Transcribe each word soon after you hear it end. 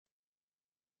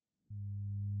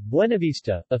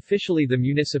Buenavista, officially the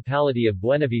Municipality of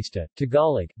Buenavista,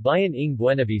 Tagalog, Bayan ng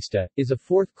Buenavista, is a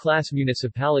fourth-class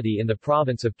municipality in the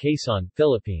province of Quezon,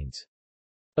 Philippines.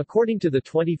 According to the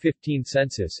 2015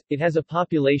 census, it has a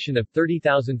population of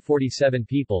 30,047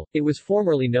 people. It was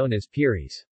formerly known as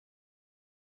Piris.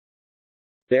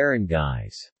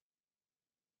 Barangays.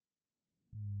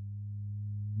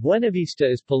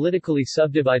 Buenavista is politically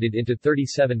subdivided into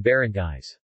 37 barangays.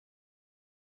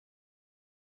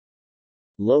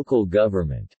 Local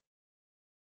government.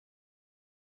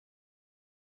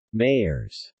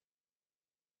 Mayors.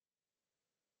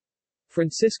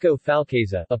 Francisco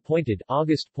Falqueza, appointed,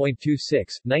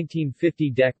 August.26,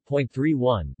 1950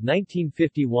 Dec.31,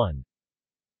 1951.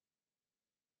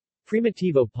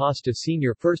 Primitivo Pasta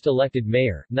Sr., first elected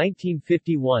mayor,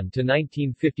 1951 to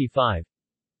 1955.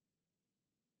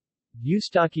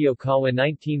 Eustaquio Cawa,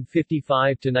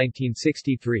 1955 to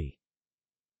 1963.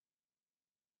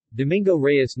 Domingo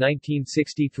Reyes,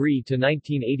 1963 to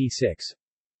 1986.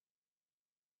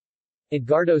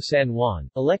 Edgardo San Juan,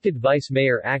 elected vice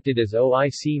mayor, acted as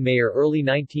OIC mayor early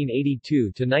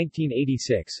 1982 to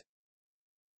 1986.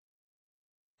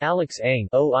 Alex Ang,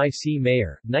 OIC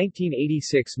mayor,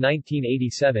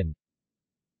 1986-1987.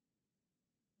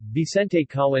 Vicente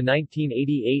Cawa,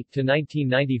 1988 to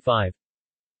 1995.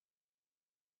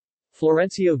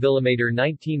 Florencio Villamater,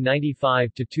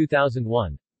 1995 to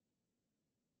 2001.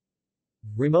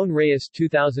 Ramon Reyes,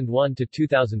 2001 to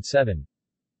 2007.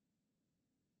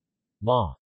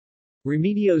 Ma.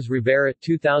 Remedios Rivera,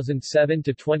 2007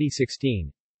 to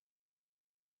 2016.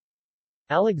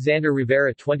 Alexander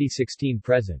Rivera,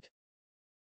 2016-present.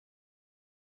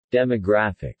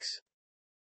 Demographics.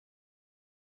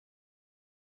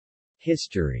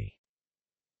 History.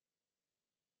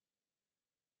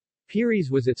 Piris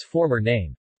was its former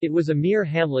name. It was a mere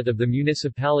hamlet of the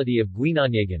municipality of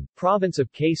Guinanyagan, province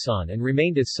of Quezon, and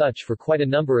remained as such for quite a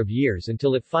number of years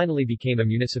until it finally became a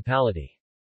municipality.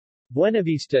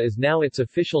 Buenavista is now its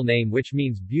official name, which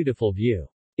means beautiful view.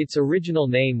 Its original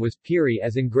name was Piri,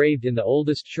 as engraved in the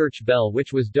oldest church bell,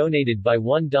 which was donated by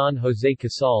one Don Jose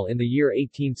Casal in the year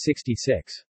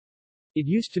 1866. It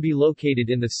used to be located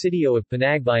in the sitio of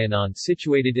Panagbayanan,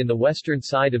 situated in the western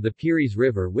side of the Piris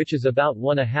River, which is about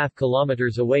 1.5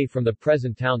 kilometers away from the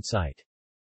present town site.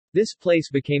 This place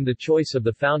became the choice of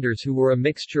the founders, who were a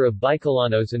mixture of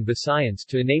Bicolanos and Visayans,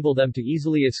 to enable them to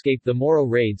easily escape the Moro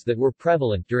raids that were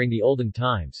prevalent during the olden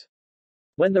times.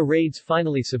 When the raids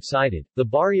finally subsided, the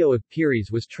barrio of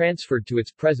Piris was transferred to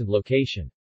its present location.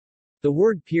 The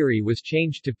word Piri was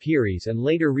changed to Piris and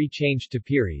later re-changed to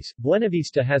Piris.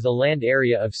 Buenavista has a land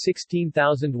area of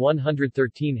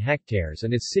 16,113 hectares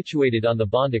and is situated on the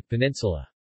Bondoc Peninsula.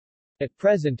 At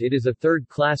present it is a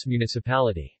third-class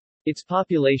municipality. Its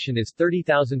population is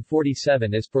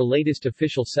 30,047 as per latest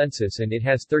official census, and it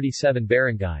has 37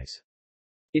 barangays.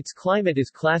 Its climate is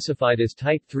classified as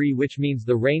Type 3, which means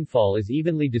the rainfall is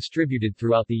evenly distributed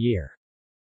throughout the year.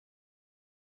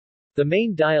 The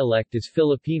main dialect is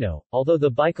Filipino, although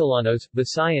the Bicolanos,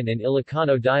 Visayan and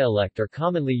Ilocano dialect are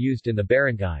commonly used in the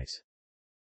barangays.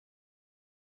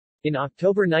 In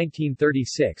October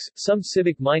 1936, some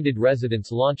civic-minded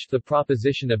residents launched the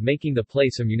proposition of making the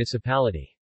place a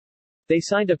municipality. They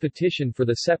signed a petition for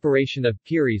the separation of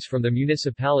Piris from the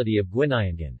municipality of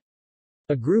Guinanyagan.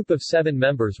 A group of 7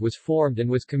 members was formed and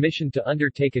was commissioned to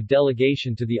undertake a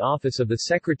delegation to the office of the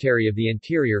Secretary of the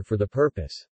Interior for the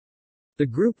purpose. The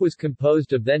group was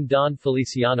composed of then Don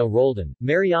Feliciano Roldan,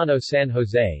 Mariano San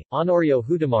Jose, Honorio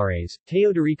Hudamares,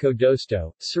 Teodorico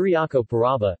Dosto, Ciriaco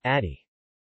Paraba, Adi.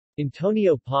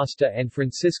 Antonio Pasta and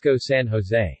Francisco San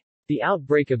Jose. The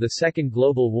outbreak of the Second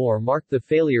Global War marked the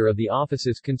failure of the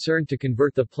offices concerned to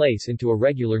convert the place into a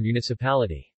regular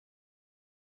municipality.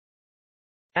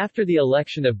 After the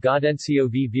election of Gaudencio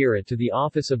V. Vera to the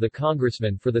office of the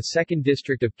congressman for the 2nd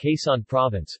District of Quezon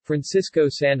Province, Francisco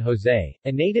San Jose,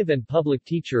 a native and public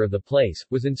teacher of the place,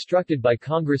 was instructed by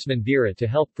Congressman Vera to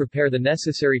help prepare the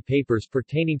necessary papers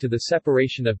pertaining to the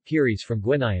separation of Piris from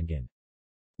Guinanyagan.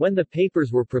 When the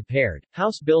papers were prepared,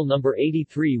 House Bill No.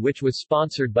 83, which was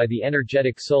sponsored by the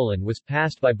energetic Solon, was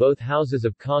passed by both houses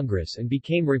of Congress and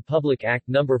became Republic Act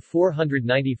No.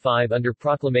 495 under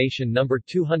Proclamation No.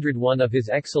 201 of His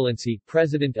Excellency,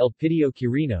 President Elpidio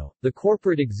Quirino. The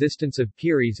corporate existence of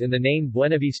Piris in the name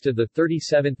Buenavista, the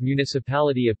 37th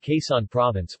municipality of Quezon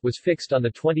Province, was fixed on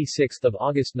 26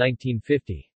 August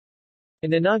 1950.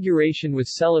 An inauguration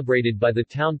was celebrated by the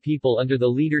town people under the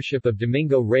leadership of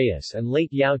Domingo Reyes and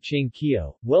late Yao Ching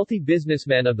Kio, wealthy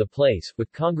businessman of the place,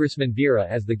 with Congressman Vera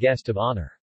as the guest of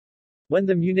honor. When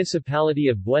the municipality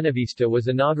of Buenavista was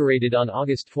inaugurated on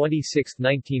August 26,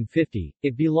 1950,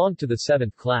 it belonged to the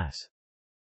 7th class.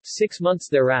 6 months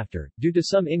thereafter, due to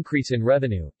some increase in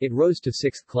revenue, it rose to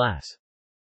 6th class.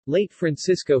 Late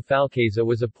Francisco Falqueza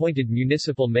was appointed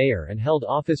municipal mayor and held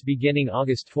office beginning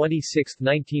August 26,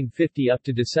 1950 up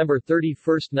to December 31,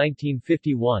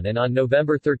 1951, and on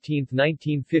November 13,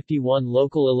 1951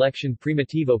 local election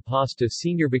Primitivo Pasta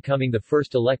Sr. becoming the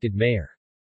first elected mayor.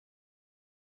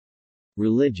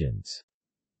 Religions.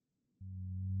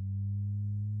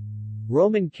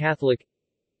 Roman Catholic,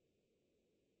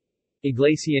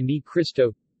 Iglesia ni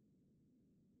Cristo,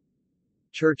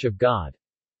 Church of God,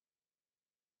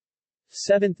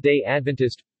 Seventh-day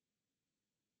Adventist,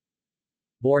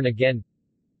 Born Again,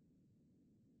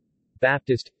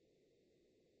 Baptist,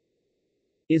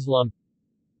 Islam,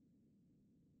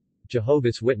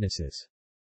 Jehovah's Witnesses.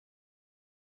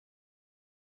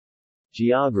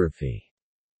 Geography.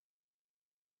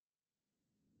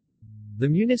 The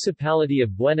municipality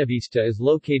of Buenavista is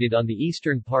located on the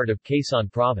eastern part of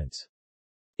Quezon Province.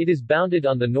 It is bounded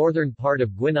on the northern part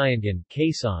of Guinayangan,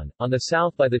 Quezon, on the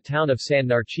south by the town of San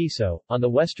Narciso, on the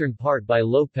western part by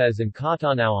Lopez and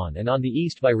Catanauan, and on the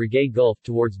east by Regay Gulf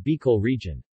towards Bicol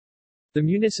region. The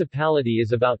municipality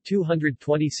is about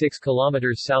 226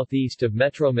 kilometers southeast of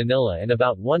Metro Manila and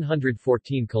about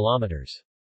 114 kilometers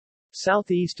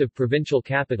southeast of provincial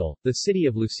capital, the city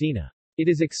of Lucena. It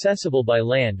is accessible by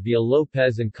land via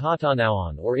Lopez and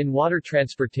Catanauan or in water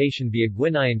transportation via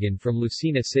Guinayangan from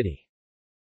Lucena City.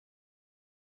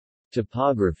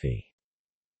 Topography.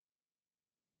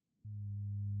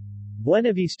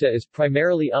 Buenavista is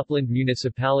primarily upland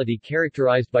municipality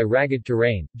characterized by rugged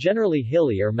terrain, generally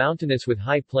hilly or mountainous with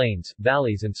high plains,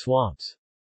 valleys and swamps.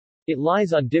 It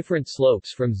lies on different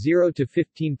slopes from 0 to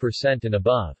 15% and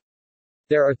above.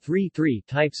 There are three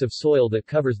types of soil that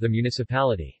covers the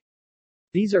municipality.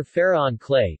 These are Faraon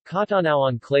clay,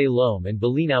 Catanauan clay loam and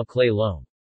Bolinao clay loam.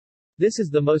 This is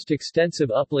the most extensive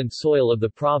upland soil of the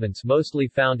province, mostly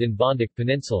found in Bondoc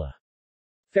Peninsula.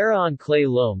 Faraon clay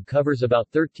loam covers about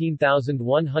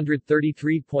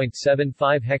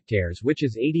 13,133.75 hectares, which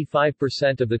is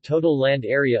 85% of the total land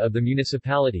area of the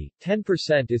municipality.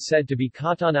 10% is said to be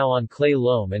Catanauan clay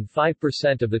loam and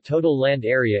 5% of the total land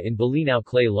area in Bolinao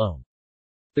clay loam.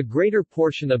 The greater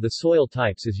portion of the soil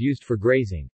types is used for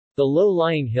grazing. The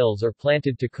low-lying hills are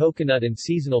planted to coconut and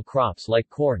seasonal crops like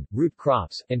corn, root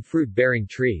crops, and fruit-bearing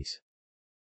trees.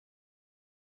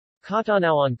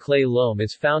 Catanauan clay loam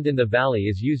is found in the valley,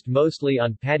 is used mostly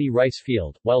on paddy rice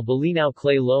field, while Bolinao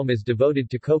clay loam is devoted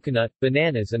to coconut,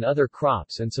 bananas and other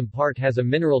crops, and some part has a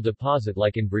mineral deposit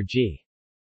like in Brgy,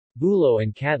 Bulo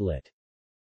and Cadlit.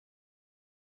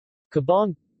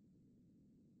 Cabong.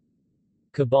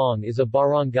 Cabong is a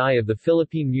barangay of the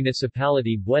Philippine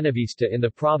municipality Buenavista in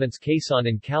the province Quezon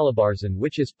and Calabarzon,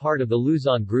 which is part of the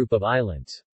Luzon group of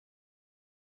islands.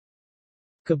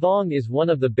 Cabong is one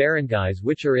of the barangays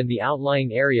which are in the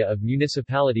outlying area of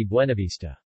municipality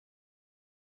Buenavista.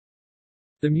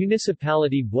 The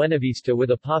municipality Buenavista,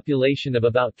 with a population of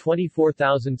about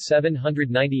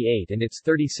 24,798 and its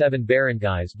 37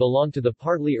 barangays, belong to the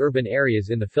partly urban areas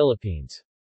in the Philippines.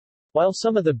 While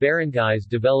some of the barangays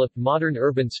developed modern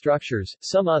urban structures,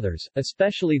 some others,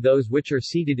 especially those which are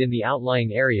seated in the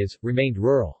outlying areas, remained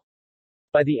rural.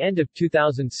 By the end of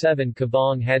 2007,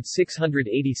 Cabong had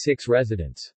 686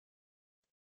 residents.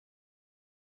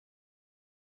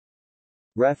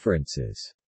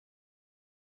 References.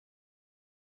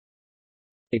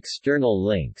 External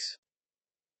links.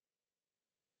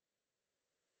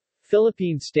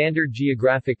 Philippine Standard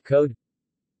Geographic Code,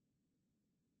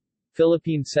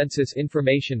 Philippine Census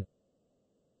Information,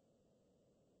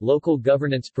 Local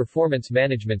Governance Performance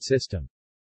Management System.